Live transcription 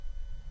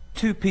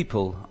Two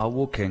people are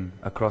walking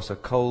across a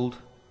cold,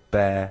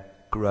 bare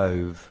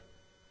grove.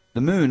 The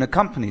moon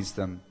accompanies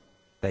them.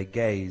 They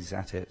gaze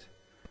at it.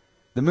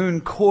 The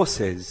moon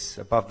courses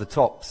above the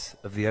tops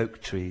of the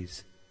oak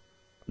trees.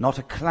 Not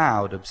a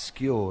cloud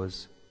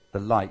obscures the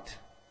light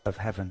of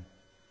heaven.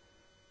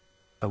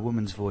 A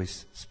woman's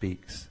voice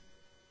speaks.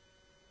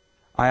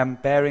 I am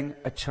bearing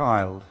a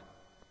child,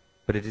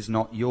 but it is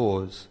not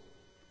yours.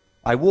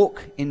 I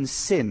walk in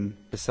sin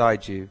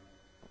beside you.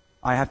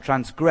 I have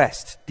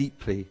transgressed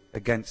deeply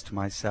against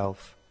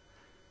myself.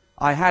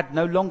 I had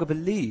no longer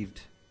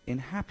believed in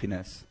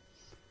happiness,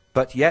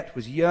 but yet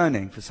was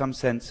yearning for some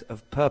sense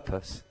of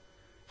purpose,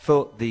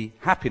 for the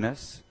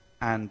happiness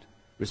and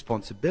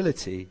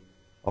responsibility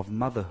of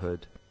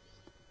motherhood.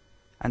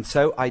 And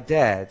so I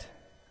dared,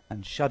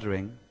 and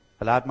shuddering,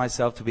 allowed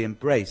myself to be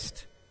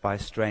embraced by a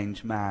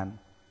strange man,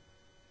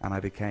 and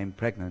I became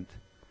pregnant.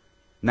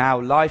 Now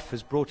life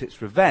has brought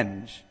its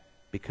revenge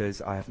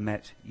because I have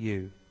met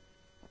you.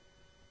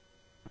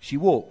 She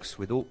walks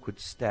with awkward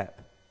step.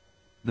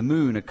 The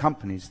moon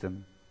accompanies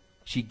them.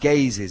 She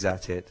gazes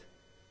at it.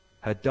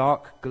 Her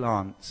dark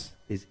glance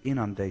is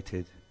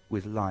inundated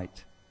with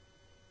light.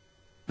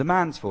 The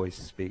man's voice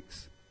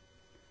speaks.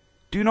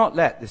 Do not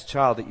let this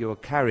child that you are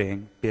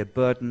carrying be a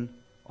burden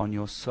on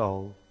your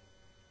soul.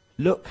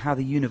 Look how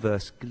the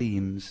universe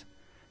gleams.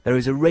 There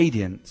is a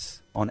radiance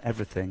on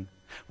everything.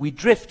 We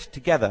drift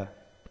together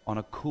on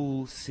a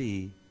cool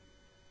sea.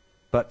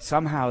 But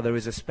somehow there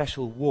is a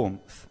special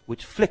warmth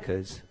which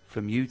flickers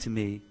from you to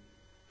me,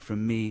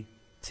 from me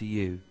to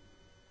you.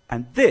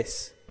 And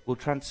this will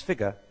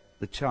transfigure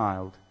the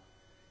child.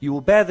 You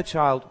will bear the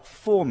child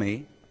for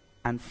me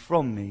and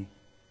from me.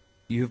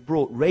 You have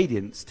brought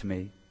radiance to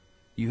me.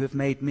 You have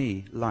made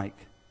me like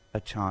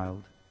a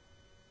child.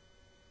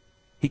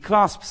 He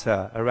clasps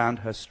her around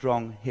her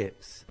strong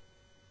hips.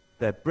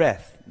 Their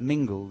breath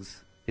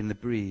mingles in the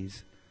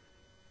breeze.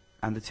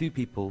 And the two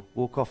people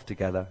walk off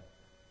together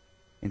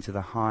into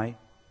the high,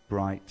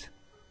 bright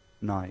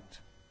night.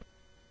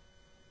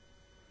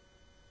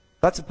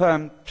 That's a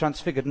poem,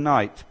 Transfigured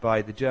Night,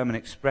 by the German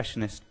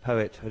expressionist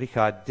poet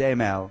Richard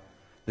Demel,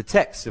 the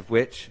text of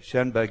which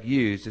Schoenberg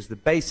used as the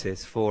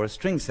basis for a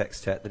string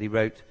sextet that he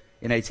wrote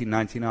in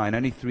 1899,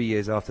 only 3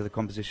 years after the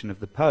composition of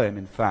the poem,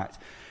 in fact.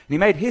 And he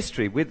made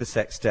history with the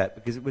sextet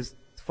because it was,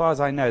 as far as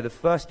I know, the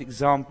first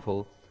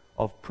example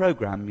of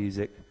program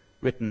music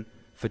written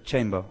for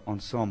chamber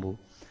ensemble.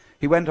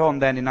 He went on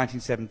then in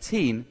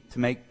 1917 to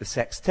make the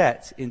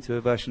sextet into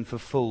a version for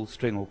full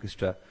string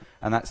orchestra,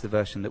 and that's the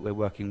version that we're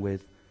working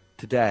with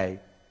today.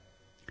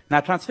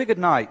 Now, Transfigured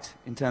Night,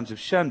 in terms of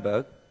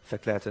Schoenberg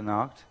Verklarte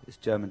Nacht, its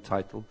German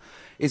title,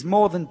 is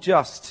more than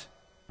just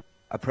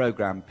a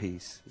program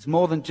piece. It's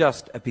more than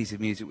just a piece of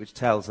music which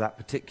tells that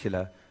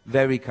particular,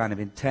 very kind of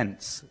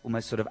intense,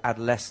 almost sort of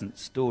adolescent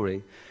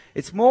story.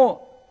 It's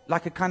more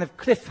like a kind of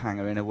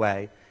cliffhanger in a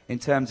way, in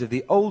terms of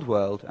the old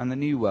world and the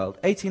new world.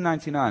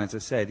 1899, as I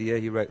say, the year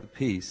he wrote the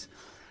piece,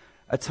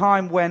 a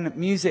time when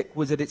music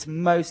was at its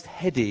most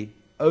heady,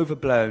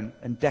 overblown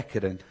and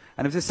decadent.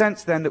 And it was a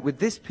sense then that with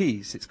this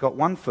piece, it's got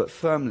one foot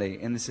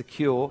firmly in the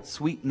secure,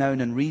 sweet-known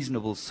and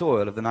reasonable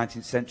soil of the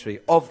 19th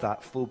century of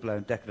that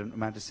full-blown decadent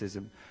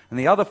romanticism, and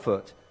the other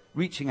foot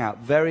reaching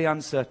out very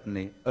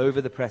uncertainly over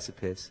the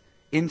precipice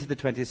into the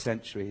 20th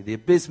century, the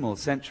abysmal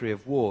century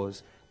of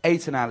wars,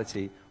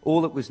 atonality,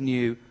 all that was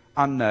new,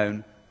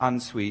 unknown,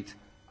 unsweet,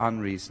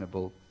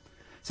 unreasonable.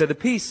 So the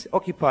piece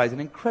occupies an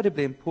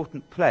incredibly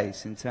important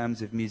place in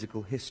terms of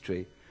musical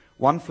history.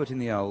 One foot in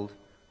the old,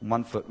 and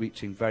one foot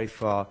reaching very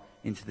far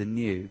into the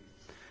new.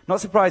 Not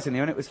surprisingly,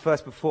 when it was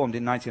first performed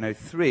in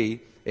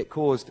 1903, it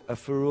caused a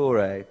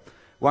furore.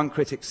 One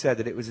critic said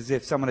that it was as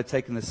if someone had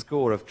taken the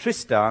score of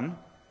Tristan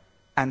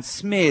and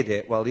smeared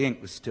it while the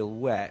ink was still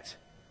wet.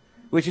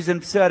 Which is an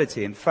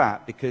absurdity, in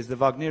fact, because the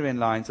Wagnerian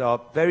lines are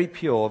very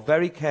pure,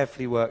 very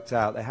carefully worked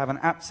out. They have an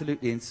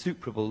absolutely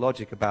insuperable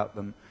logic about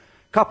them.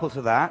 Coupled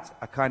to that,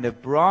 a kind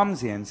of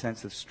Brahmsian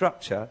sense of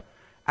structure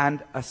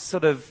and a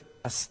sort of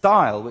a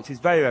style which is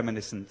very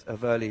reminiscent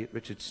of early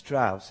Richard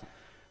Strauss.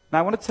 Now,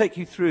 I want to take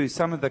you through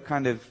some of the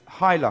kind of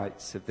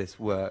highlights of this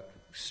work,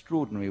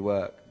 extraordinary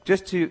work,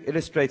 just to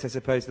illustrate, I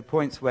suppose, the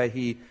points where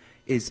he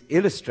is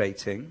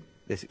illustrating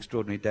this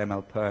extraordinary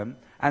Demel poem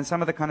and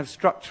some of the kind of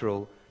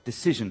structural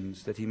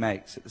decisions that he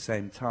makes at the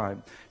same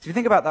time. So if you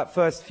think about that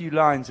first few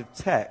lines of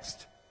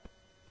text,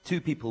 two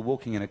people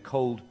walking in a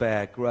cold,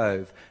 bare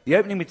grove, the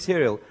opening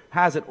material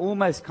has an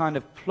almost kind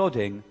of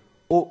plodding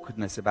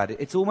awkwardness about it.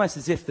 It's almost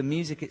as if the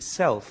music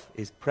itself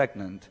is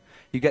pregnant.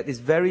 You get this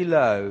very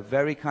low,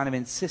 very kind of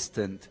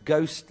insistent,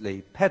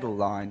 ghostly pedal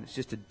line. It's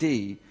just a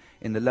D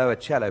in the lower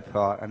cello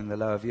part and in the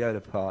lower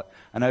viola part.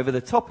 And over the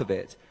top of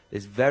it,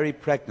 this very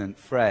pregnant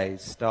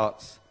phrase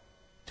starts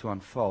to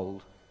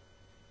unfold.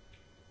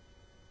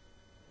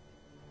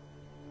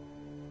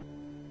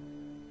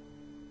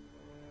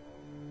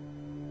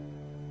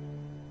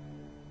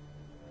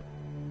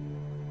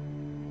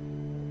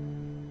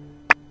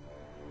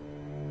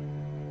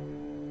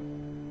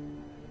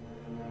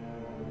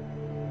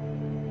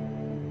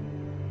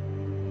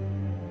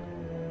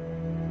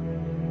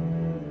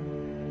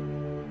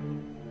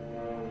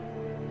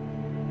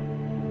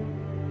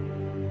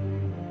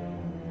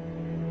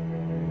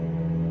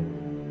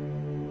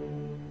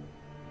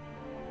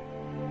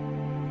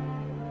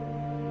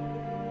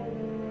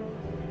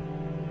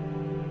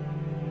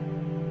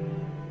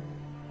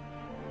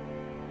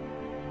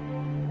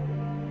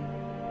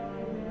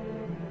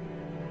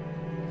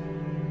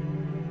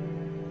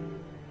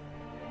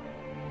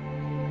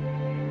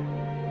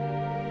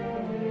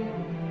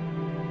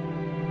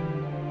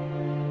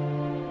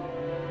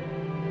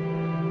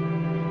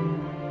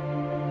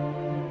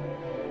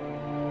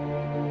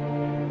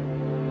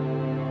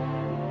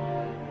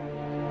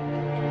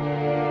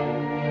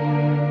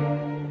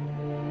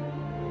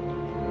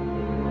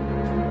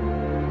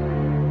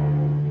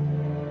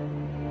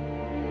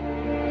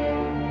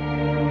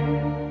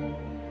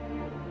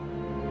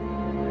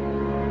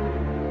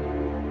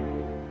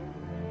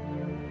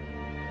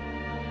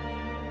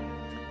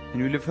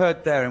 you'll have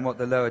heard there in what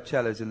the lower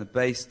cellos and the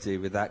bass do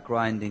with that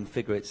grinding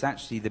figure. It's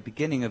actually the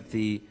beginning of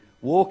the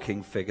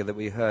walking figure that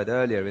we heard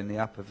earlier in the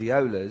upper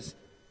violas,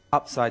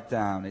 upside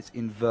down. It's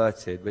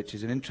inverted, which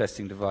is an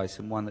interesting device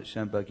and one that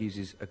Schoenberg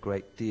uses a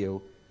great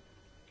deal.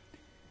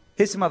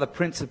 Here's some other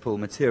principal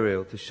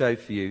material to show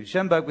for you.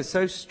 Schoenberg was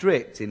so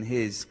strict in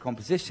his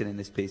composition in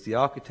this piece, the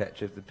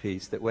architecture of the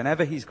piece, that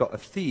whenever he's got a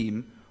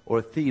theme or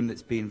a theme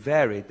that's been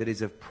varied that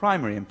is of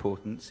primary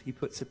importance, he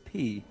puts a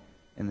P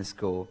in the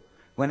score.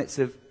 When it's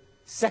of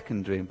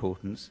secondary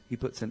importance, he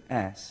puts an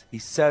S.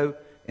 He's so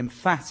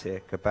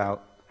emphatic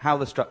about how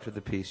the structure of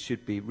the piece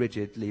should be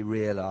rigidly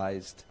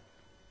realized.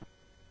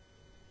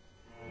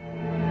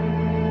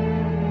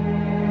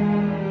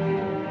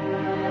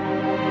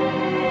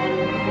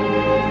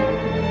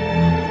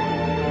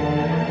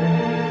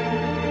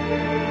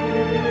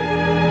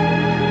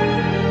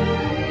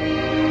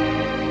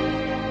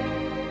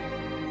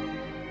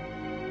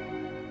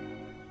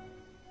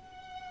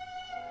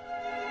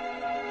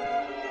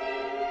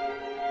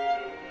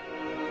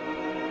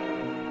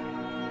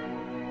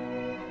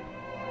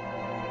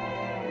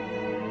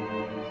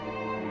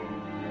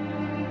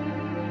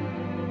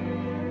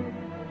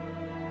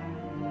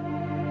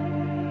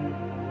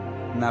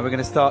 Now we're going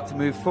to start to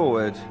move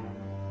forward.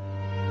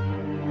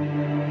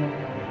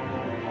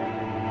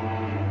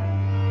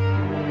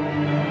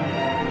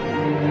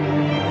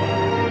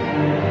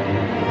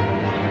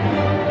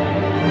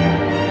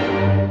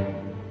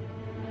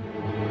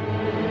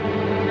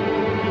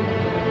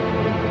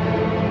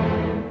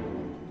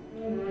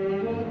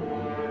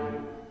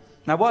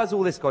 Now, what has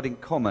all this got in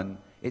common?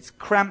 It's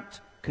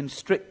cramped,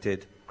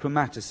 constricted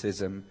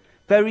chromaticism,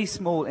 very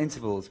small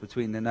intervals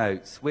between the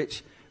notes,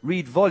 which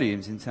read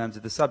volumes in terms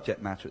of the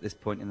subject matter at this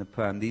point in the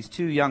poem. These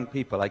two young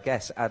people, I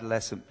guess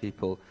adolescent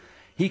people,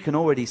 he can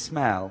already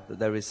smell that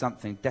there is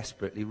something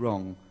desperately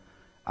wrong,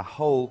 a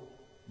whole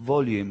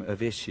volume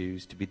of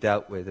issues to be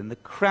dealt with. And the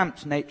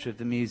cramped nature of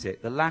the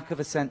music, the lack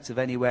of a sense of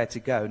anywhere to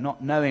go,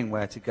 not knowing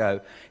where to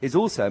go, is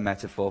also a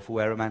metaphor for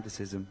where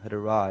Romanticism had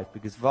arrived,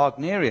 because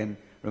Wagnerian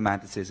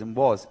Romanticism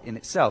was in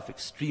itself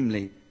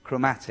extremely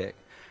chromatic.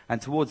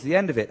 And towards the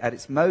end of it, at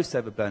its most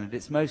overblown, at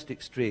its most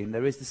extreme,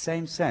 there is the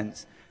same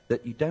sense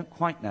that you don't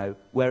quite know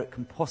where it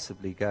can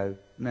possibly go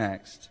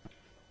next.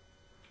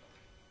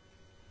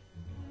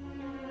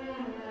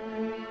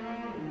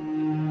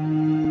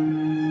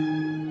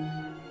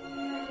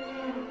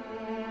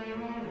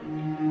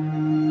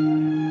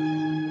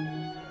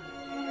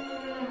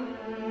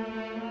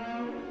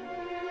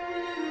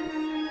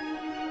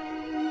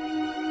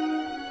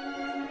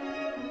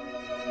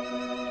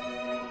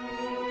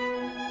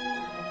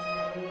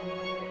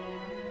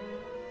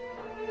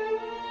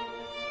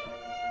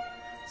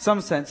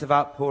 Some sense of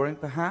outpouring,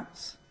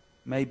 perhaps,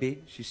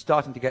 maybe. She's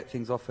starting to get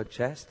things off her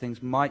chest.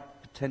 Things might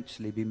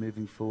potentially be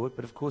moving forward,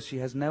 but of course she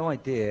has no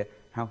idea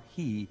how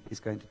he is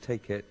going to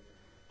take it.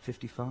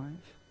 55?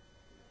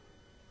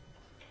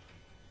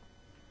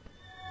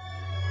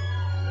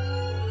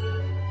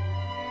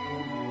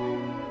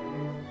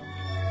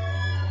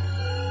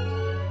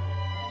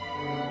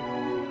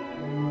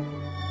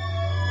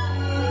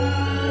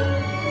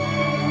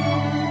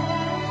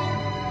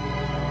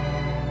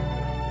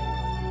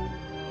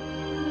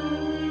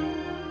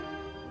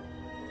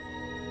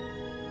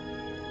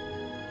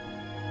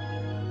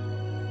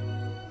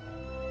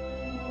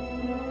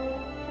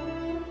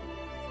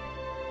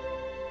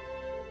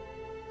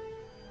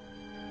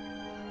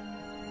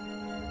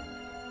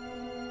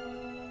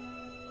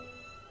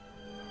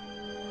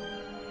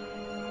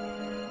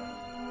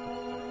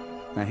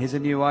 Now here's a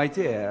new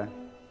idea.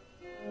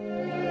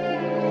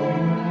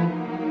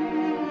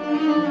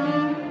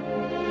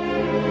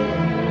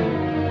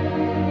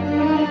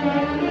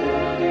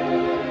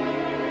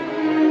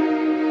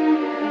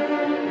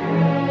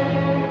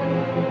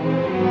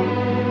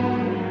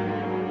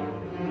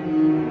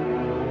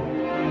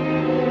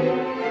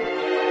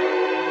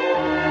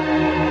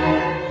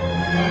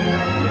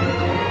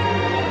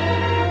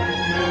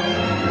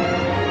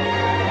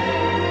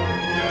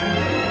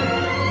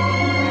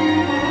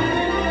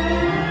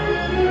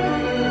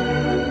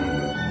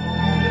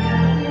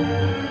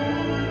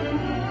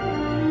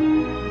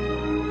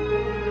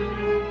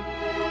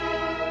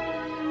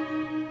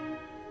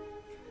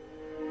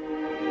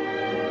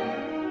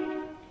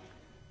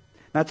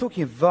 Now,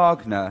 talking of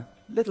Wagner,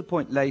 a little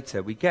point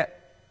later, we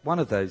get one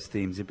of those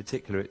themes in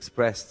particular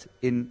expressed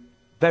in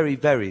very,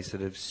 very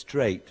sort of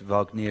straight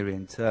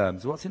Wagnerian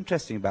terms. What's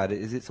interesting about it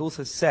is it's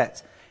also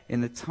set in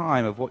the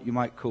time of what you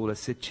might call a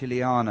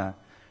Siciliana,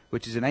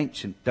 which is an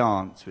ancient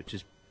dance which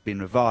has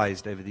been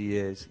revised over the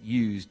years,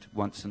 used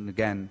once and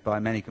again by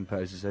many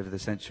composers over the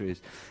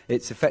centuries.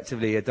 It's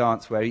effectively a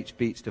dance where each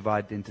beat's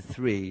divided into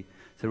three,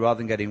 so rather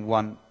than getting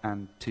 1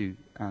 and 2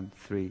 and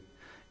 3,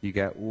 you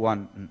get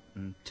 1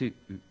 and 2,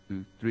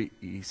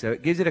 3. So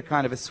it gives it a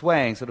kind of a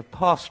swaying, sort of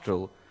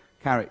pastoral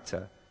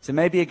character. So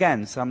maybe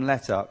again some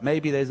let-up.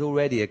 Maybe there's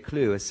already a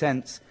clue, a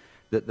sense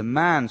that the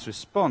man's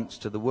response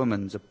to the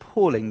woman's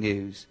appalling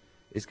news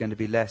is going to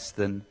be less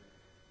than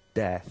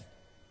death.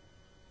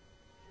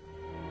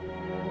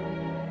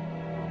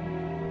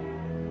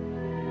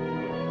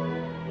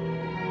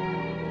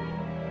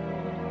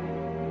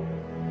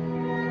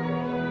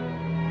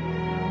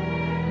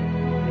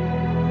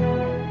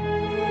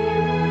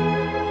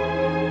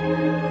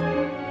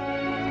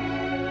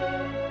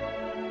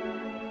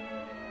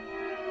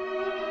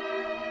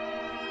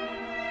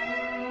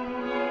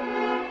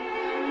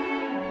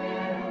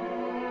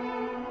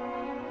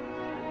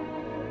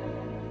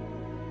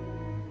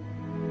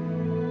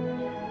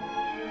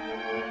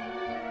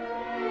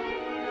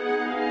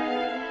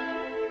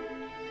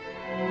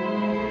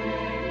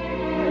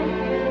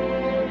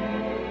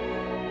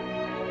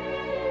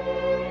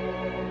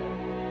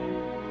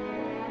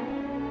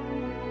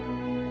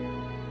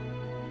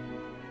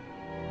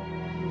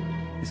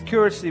 It's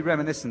curiously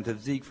reminiscent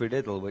of Siegfried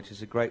Idyll, which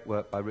is a great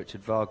work by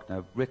Richard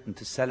Wagner, written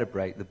to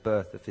celebrate the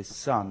birth of his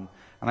son.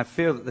 And I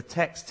feel that the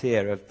text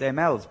here of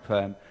Demel's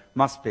poem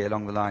must be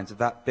along the lines of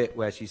that bit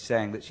where she's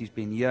saying that she's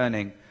been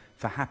yearning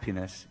for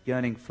happiness,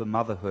 yearning for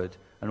motherhood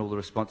and all the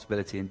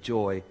responsibility and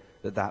joy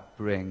that that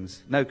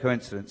brings. No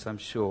coincidence, I'm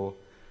sure.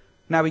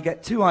 Now we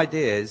get two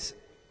ideas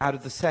out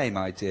of the same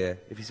idea,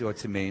 if you see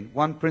what I mean.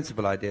 One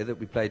principal idea that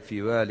we played for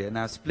you earlier,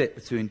 now split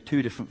between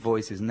two different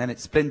voices, and then it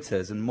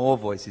splinters and more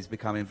voices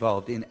become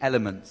involved in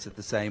elements of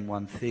the same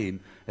one theme,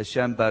 as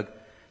Schoenberg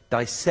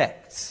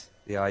dissects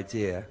the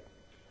idea.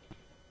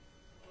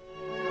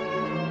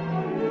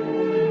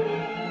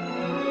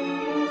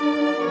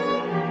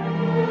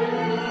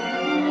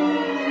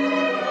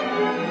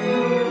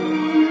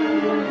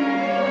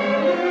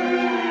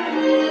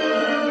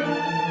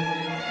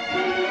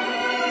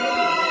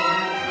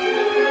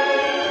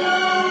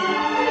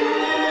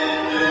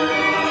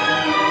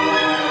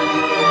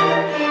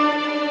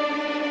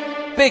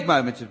 Big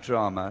moment of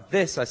drama.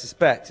 This, I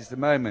suspect, is the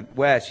moment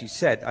where she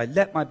said, I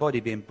let my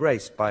body be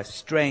embraced by a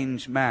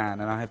strange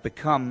man, and I have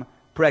become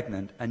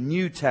pregnant. A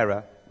new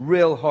terror,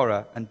 real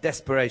horror, and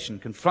desperation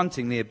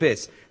confronting the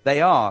abyss.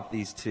 They are,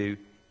 these two,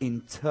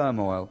 in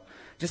turmoil.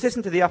 Just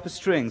listen to the upper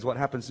strings, what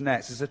happens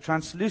next. There's a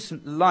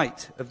translucent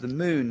light of the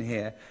moon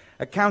here,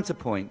 a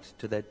counterpoint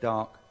to their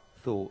dark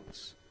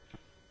thoughts.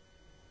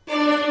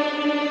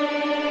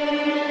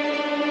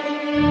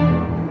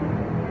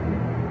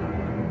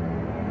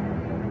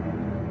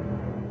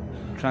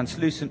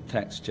 Translucent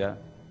texture.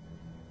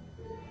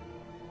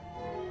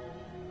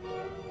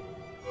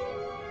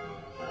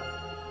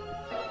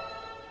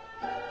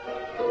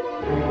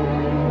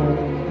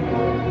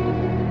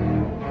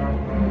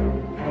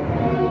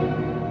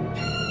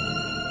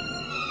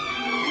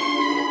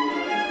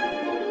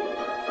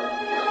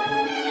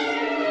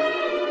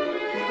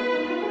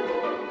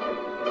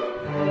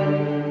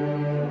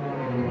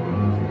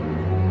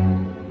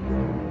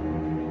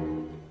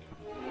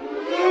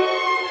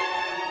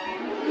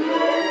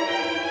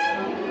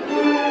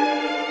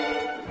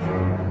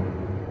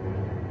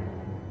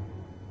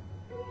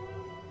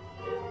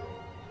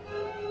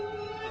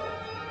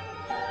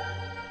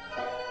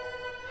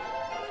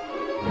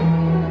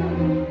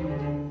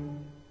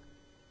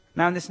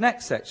 Now, in this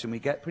next section, we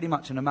get pretty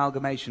much an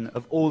amalgamation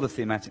of all the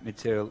thematic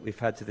material that we've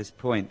had to this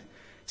point,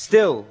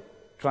 still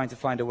trying to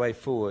find a way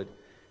forward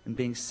and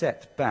being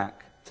set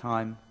back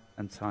time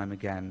and time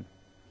again.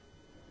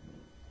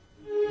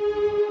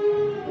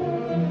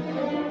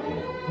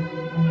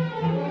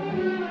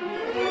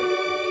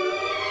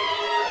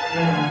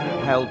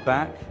 Held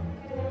back.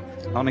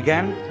 On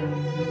again.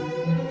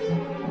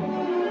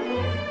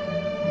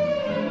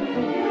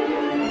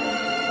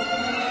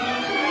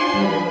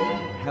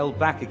 Held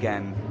back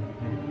again.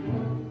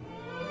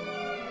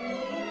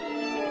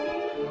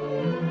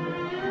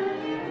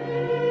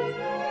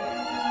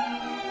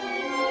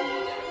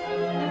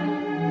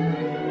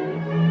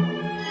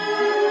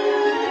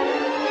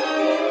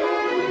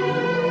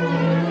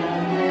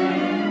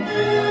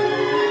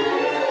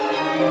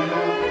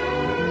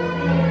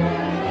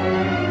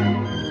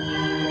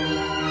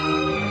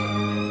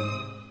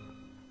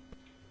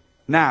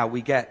 Now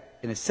we get,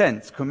 in a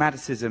sense,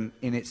 chromaticism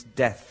in its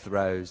death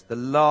throes, the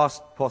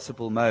last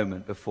possible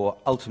moment before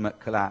ultimate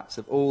collapse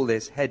of all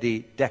this heady,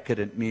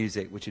 decadent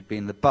music which had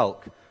been the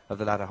bulk of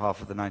the latter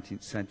half of the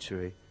 19th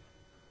century.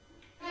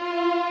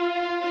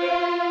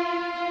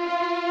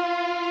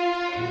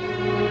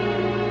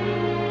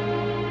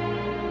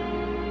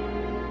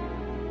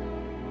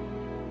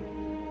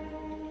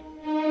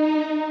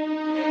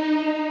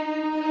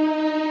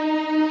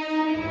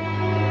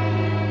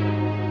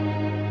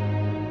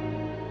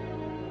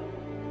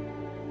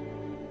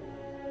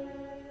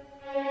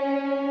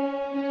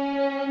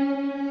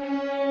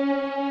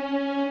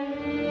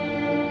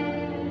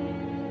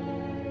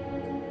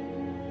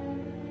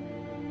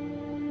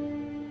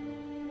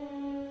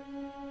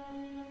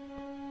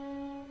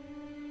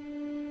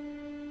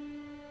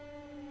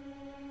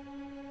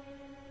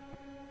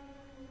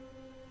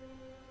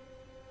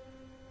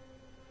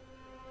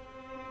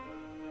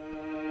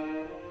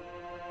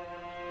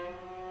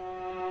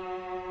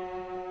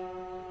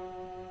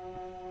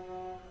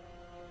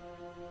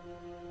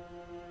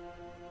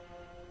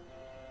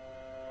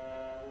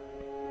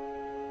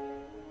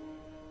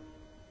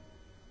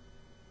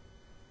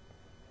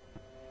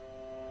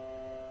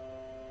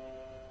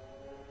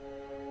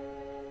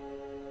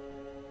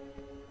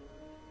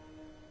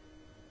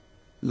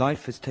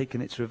 Life has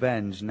taken its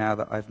revenge now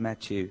that I've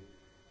met you.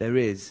 There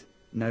is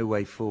no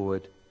way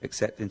forward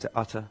except into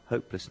utter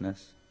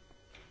hopelessness.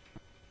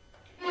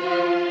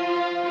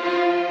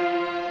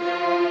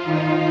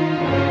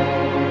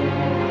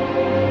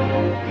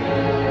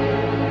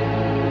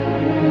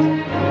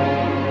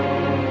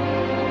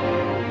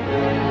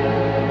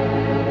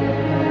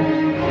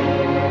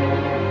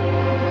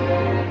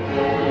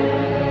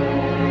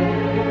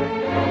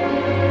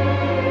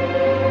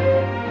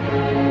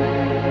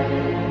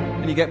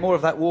 You get more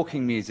of that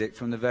walking music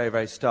from the very,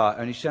 very start,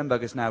 only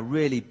Schoenberg has now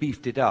really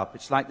beefed it up.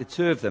 It's like the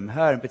two of them,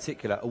 her in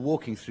particular, are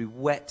walking through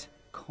wet,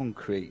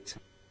 concrete.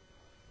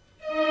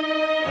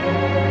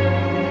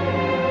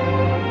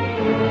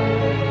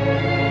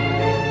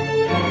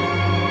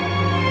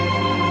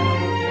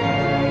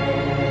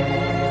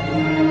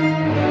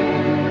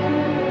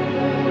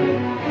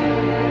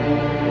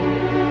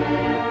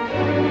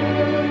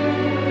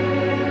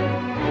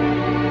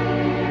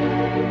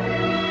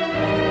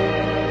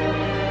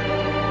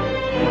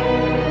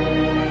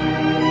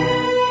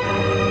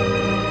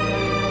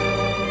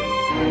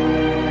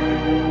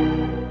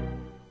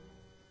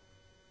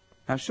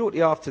 Now,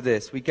 shortly after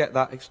this, we get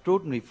that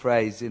extraordinary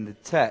phrase in the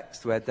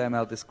text where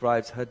Demel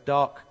describes her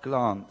dark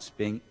glance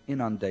being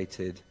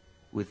inundated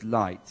with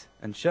light.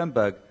 And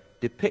Schoenberg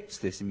depicts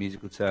this in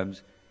musical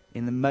terms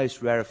in the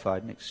most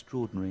rarefied and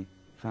extraordinary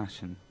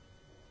fashion.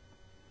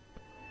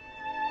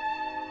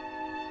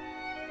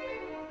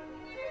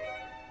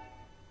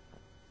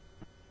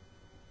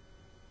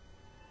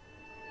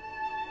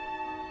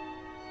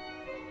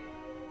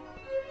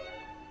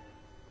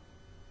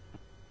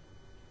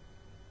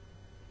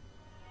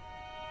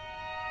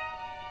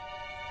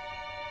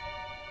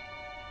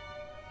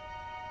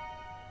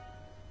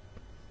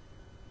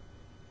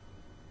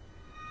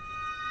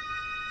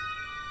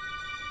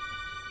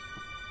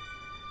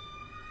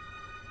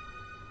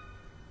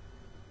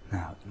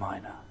 Now it's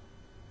minor.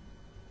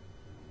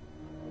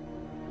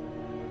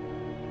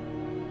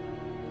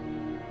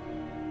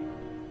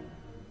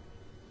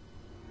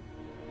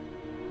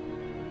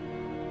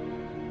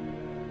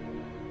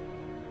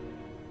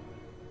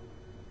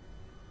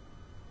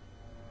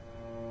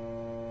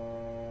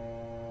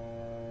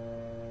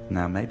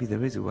 Now maybe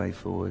there is a way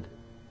forward.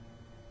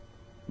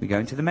 We go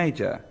into the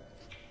major.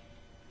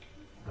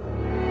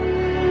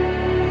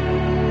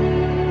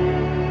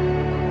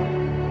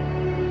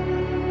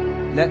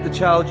 Let the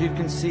child you've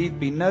conceived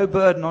be no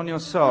burden on your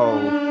soul.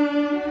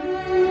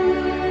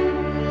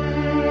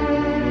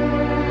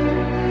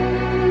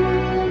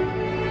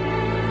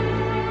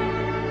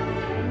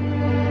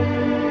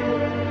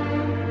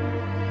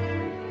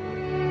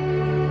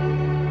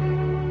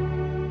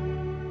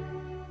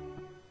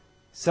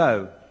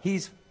 So,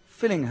 he's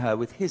filling her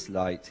with his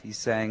light. He's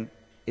saying,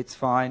 it's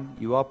fine,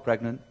 you are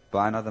pregnant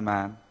by another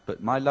man,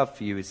 but my love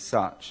for you is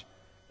such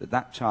that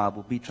that child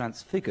will be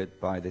transfigured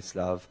by this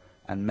love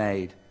and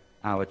made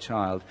our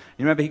child.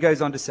 You remember he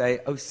goes on to say,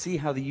 oh, see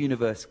how the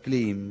universe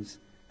gleams.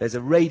 There's a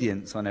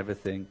radiance on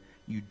everything.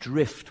 You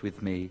drift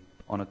with me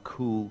on a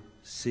cool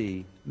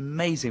sea.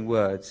 Amazing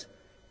words.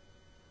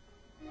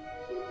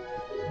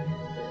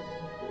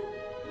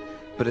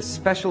 But a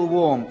special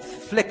warmth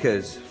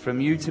flickers from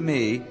you to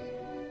me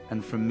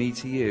and from me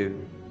to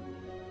you.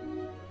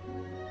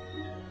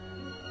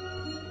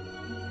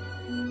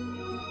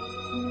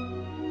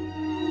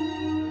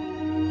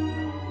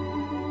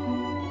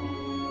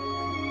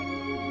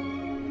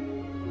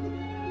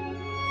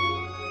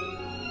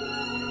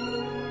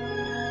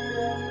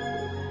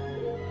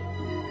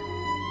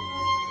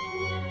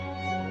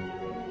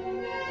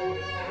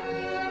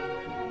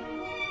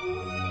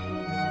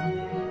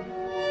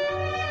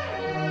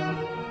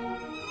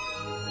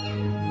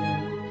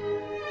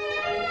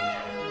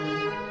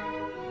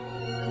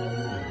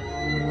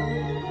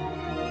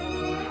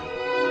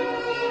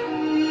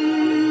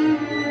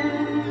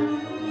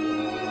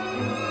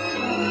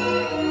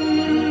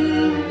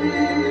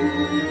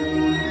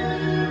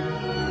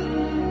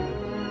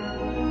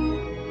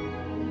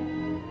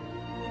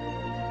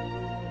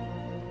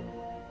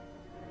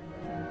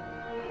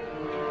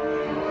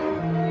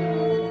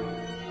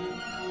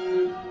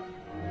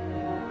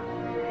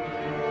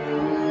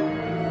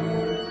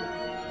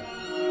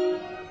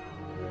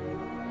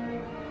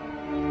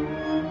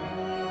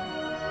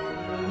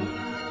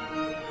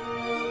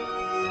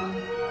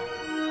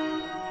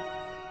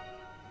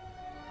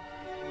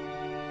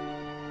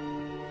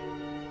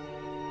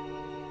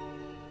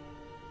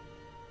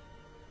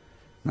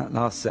 That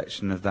last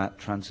section of that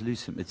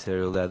translucent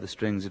material there, the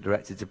strings are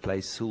directed to play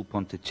sul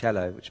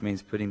ponticello, which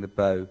means putting the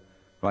bow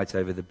right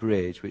over the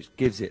bridge, which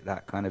gives it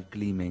that kind of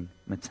gleaming,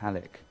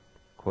 metallic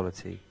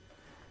quality.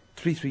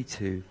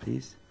 332,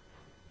 please.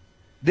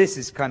 This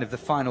is kind of the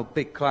final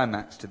big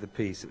climax to the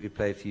piece that we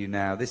play for you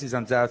now. This is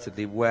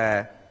undoubtedly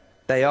where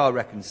they are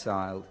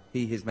reconciled.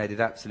 He has made it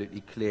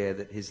absolutely clear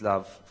that his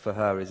love for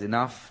her is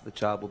enough. The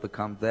child will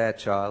become their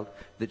child.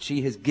 That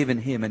she has given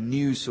him a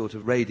new sort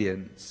of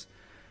radiance.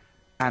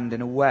 And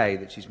in a way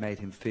that she's made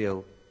him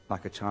feel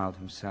like a child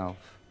himself.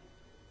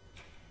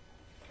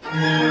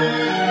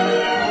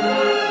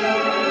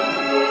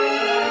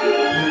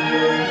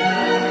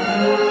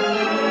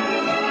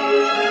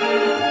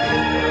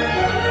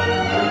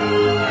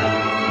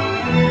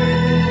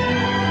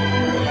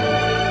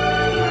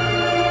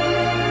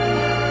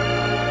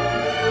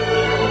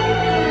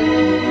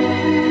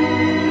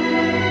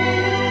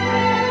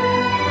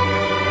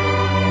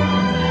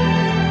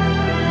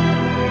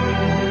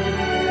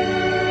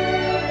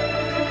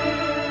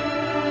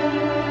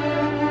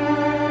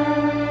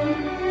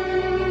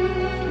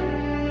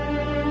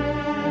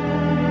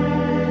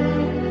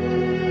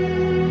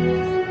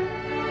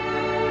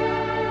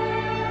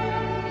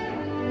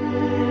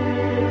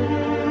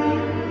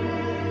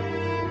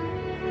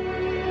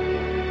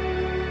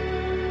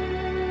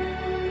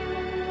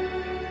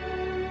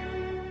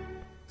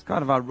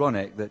 kind of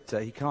ironic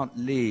that he can't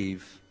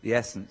leave the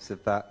essence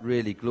of that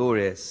really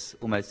glorious,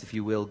 almost, if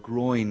you will,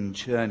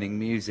 groin-churning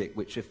music,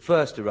 which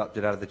first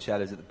erupted out of the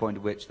cellos at the point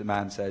at which the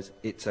man says,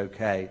 "It's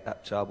okay,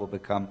 that child will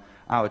become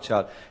our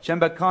child."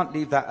 Schoenberg can't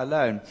leave that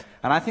alone.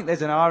 And I think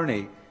there's an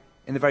irony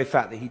in the very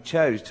fact that he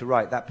chose to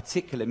write that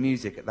particular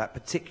music at that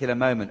particular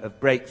moment of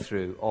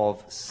breakthrough,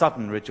 of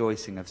sudden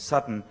rejoicing, of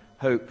sudden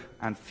hope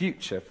and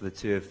future for the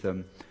two of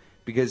them,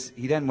 because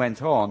he then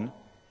went on,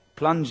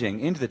 plunging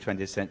into the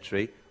 20th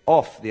century,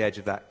 off the edge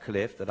of that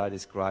cliff that I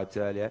described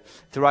earlier,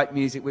 to write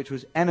music which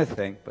was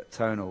anything but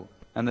tonal.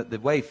 And that the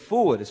way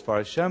forward, as far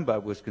as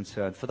Schoenberg was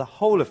concerned, for the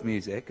whole of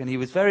music, and he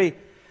was very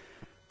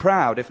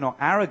proud, if not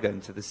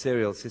arrogant, of the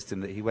serial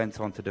system that he went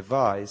on to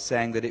devise,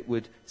 saying that it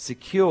would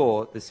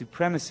secure the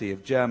supremacy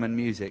of German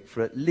music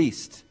for at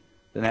least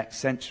the next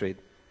century.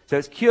 So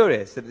it's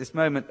curious that at this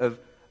moment of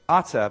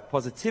utter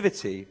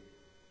positivity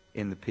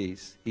in the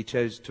piece, he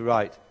chose to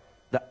write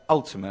the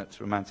ultimate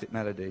romantic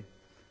melody.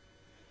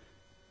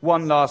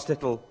 One last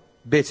little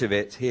bit of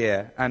it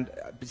here, and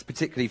it's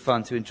particularly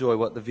fun to enjoy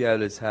what the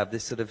violas have,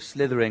 this sort of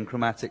slithering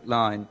chromatic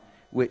line,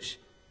 which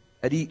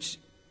at each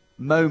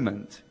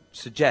moment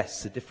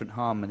suggests a different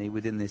harmony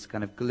within this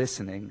kind of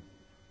glistening.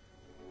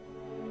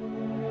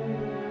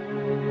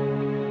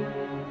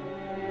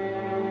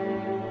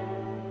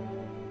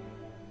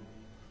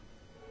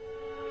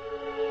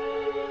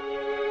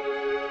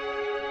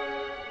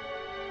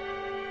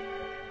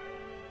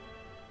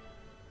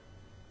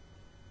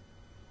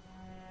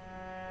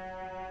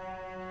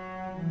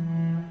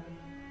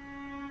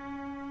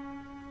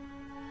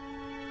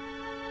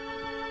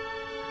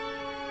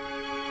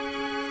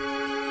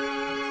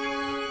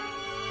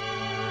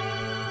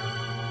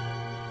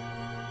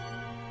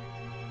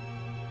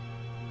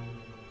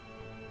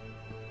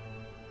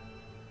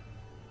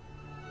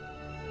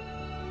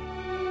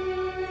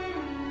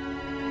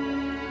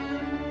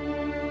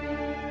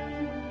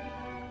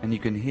 And you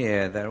can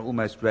hear they're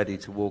almost ready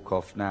to walk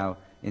off now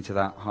into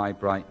that high,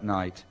 bright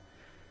night.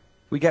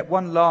 We get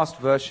one last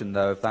version,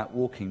 though, of that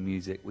walking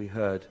music we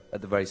heard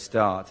at the very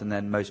start, and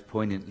then most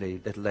poignantly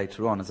a little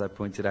later on, as I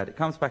pointed out. It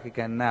comes back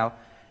again now,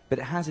 but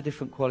it has a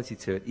different quality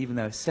to it, even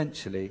though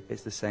essentially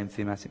it's the same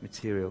thematic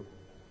material.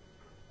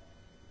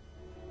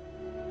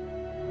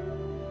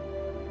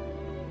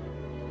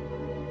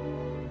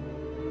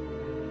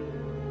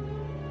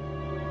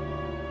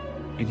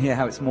 You can hear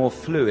how it's more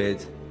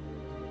fluid.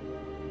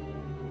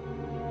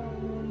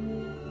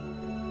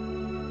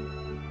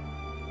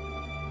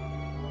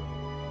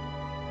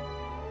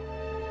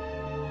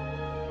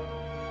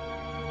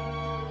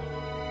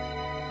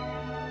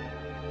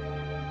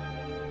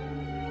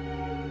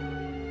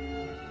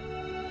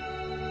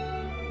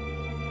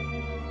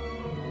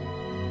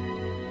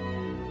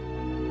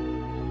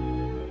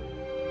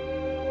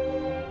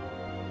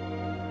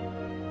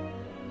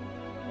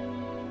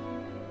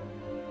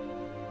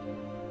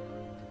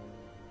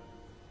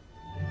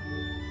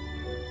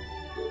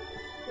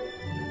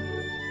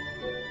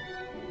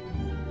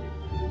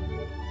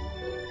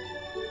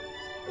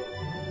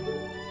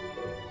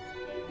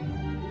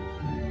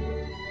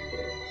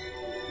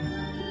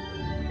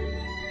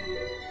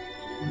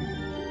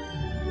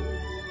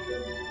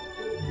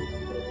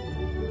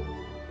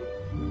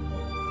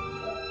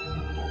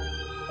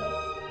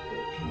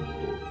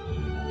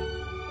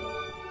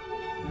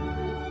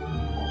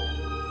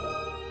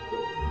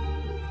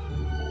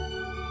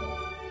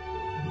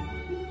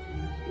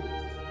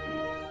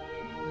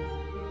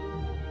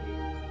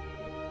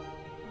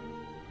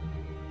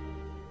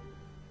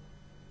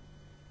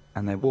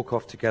 And they walk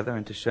off together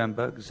into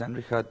Schoenberg's and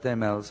Richard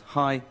Demel's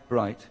high,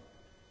 bright,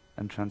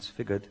 and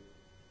transfigured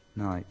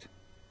night.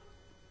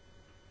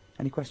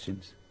 Any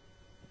questions?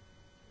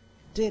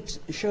 Did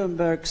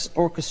Schoenberg's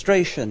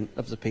orchestration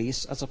of the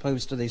piece, as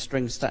opposed to the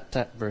string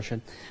stat-tat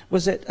version,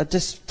 was it a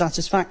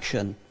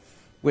dissatisfaction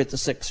with the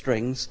 6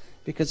 strings?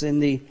 Because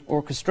in the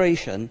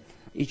orchestration,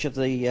 each of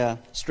the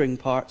string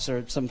parts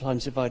are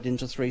sometimes divided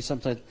into 3,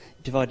 sometimes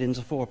divided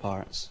into 4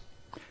 parts.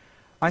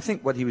 I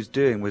think what he was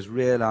doing was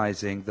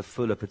realizing the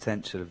fuller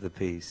potential of the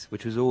piece,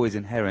 which was always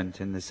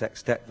inherent in the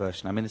sextet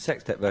version. I mean, the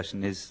sextet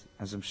version is,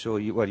 as I'm sure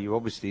you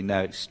obviously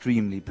know,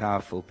 extremely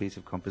powerful piece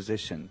of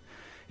composition.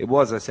 It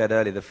was, as I said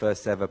earlier, the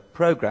first ever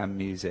program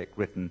music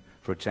written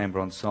for a chamber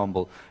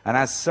ensemble. And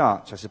as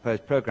such, I suppose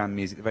program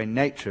music, the very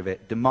nature of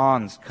it,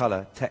 demands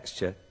color,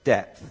 texture,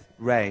 depth,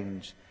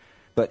 range.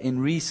 But in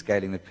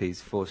rescaling the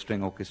piece for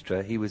string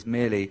orchestra, he was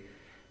merely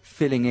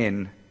filling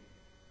in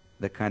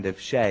the kind of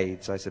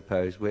shades, I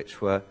suppose,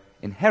 which were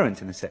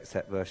inherent in the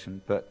sextet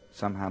version, but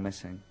somehow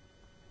missing.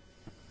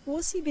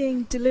 Was he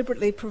being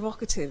deliberately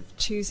provocative,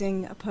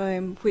 choosing a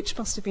poem which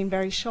must have been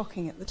very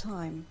shocking at the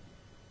time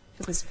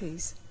for this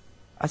piece?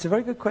 That's a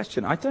very good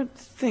question. I don't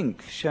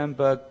think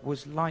Schoenberg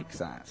was like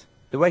that.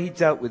 The way he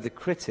dealt with the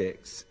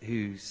critics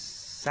who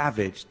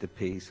savaged the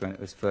piece when it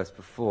was first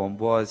performed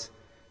was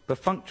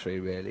perfunctory,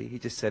 really. He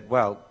just said,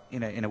 well,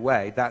 in a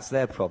way, that's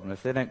their problem.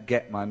 If they don't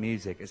get my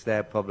music, it's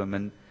their problem.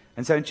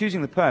 And so in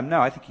choosing the poem,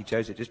 no, I think he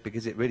chose it just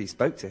because it really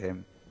spoke to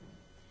him.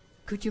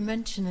 Could you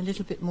mention a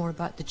little bit more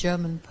about the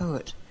German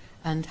poet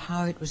and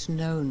how it was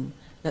known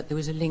that there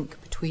was a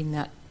link between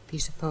that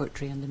piece of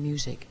poetry and the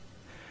music?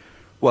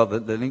 Well,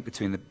 the link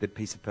between the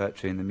piece of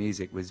poetry and the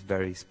music was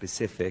very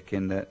specific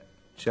in that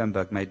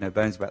Schoenberg made no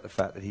bones about the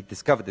fact that he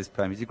discovered this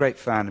poem. He's a great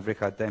fan of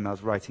Richard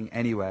Demel's writing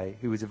anyway,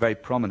 who was a very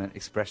prominent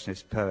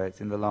expressionist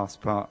poet in the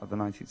last part of the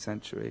 19th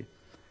century.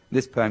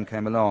 This poem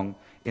came along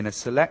in a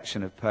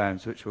selection of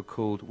poems which were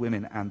called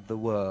Women and the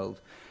World.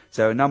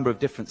 So a number of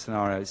different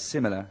scenarios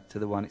similar to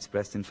the one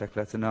expressed in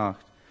Verklarte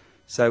Nacht.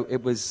 So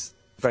it was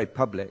very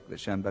public that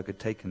Schoenberg had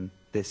taken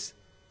this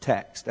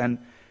text. And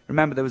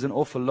remember, there was an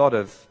awful lot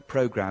of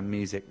program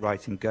music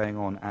writing going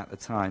on at the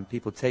time,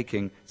 people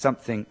taking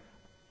something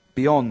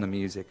beyond the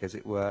music, as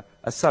it were,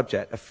 a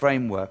subject, a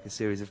framework, a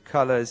series of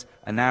colours,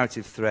 a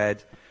narrative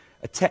thread,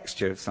 a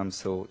texture of some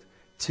sort,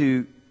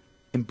 to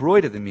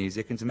embroider the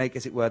music and to make,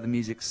 as it were, the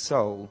music's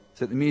soul,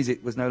 so that the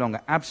music was no longer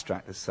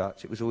abstract as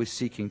such, it was always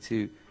seeking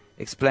to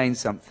explain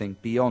something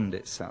beyond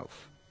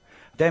itself.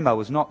 Demel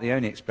was not the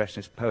only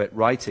expressionist poet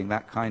writing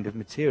that kind of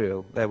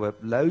material. There were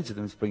loads of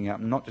them springing up,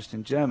 not just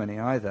in Germany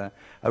either.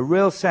 A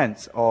real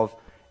sense of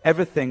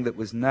everything that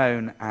was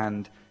known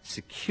and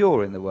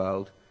secure in the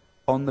world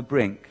on the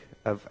brink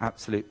of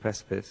absolute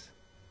precipice.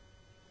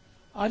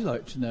 I'd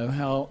like to know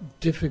how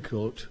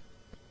difficult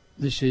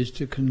this is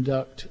to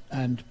conduct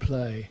and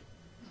play.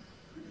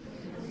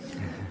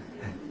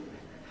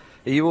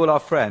 Are you all our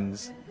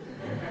friends?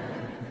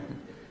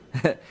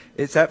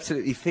 It's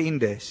absolutely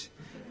fiendish.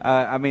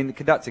 I mean, the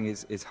conducting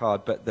is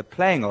hard, but the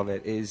playing of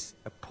it is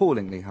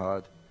appallingly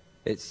hard.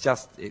 It's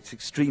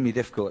extremely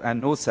difficult.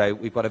 And also,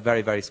 we've got a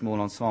very, very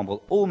small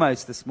ensemble,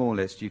 almost the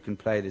smallest you can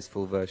play this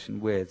full version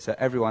with. So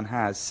everyone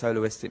has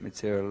soloistic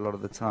material a lot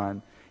of the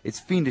time. It's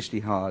fiendishly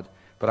hard,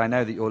 but I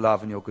know that your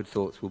love and your good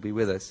thoughts will be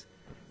with us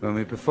when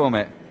we perform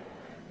it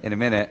in a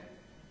minute.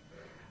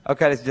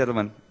 Okay, ladies and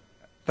gentlemen,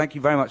 thank you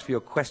very much for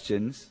your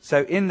questions.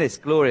 So in this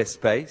glorious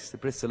space, the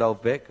Bristol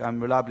Old Vic,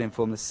 I'm reliably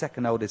informed the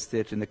second oldest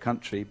theatre in the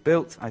country,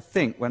 built, I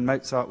think, when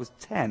Mozart was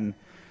 10,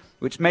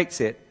 which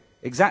makes it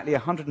exactly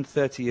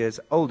 130 years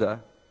older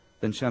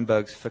than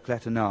Schoenberg's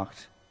Verklärte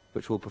Nacht,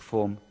 which we'll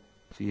perform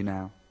for you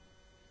now.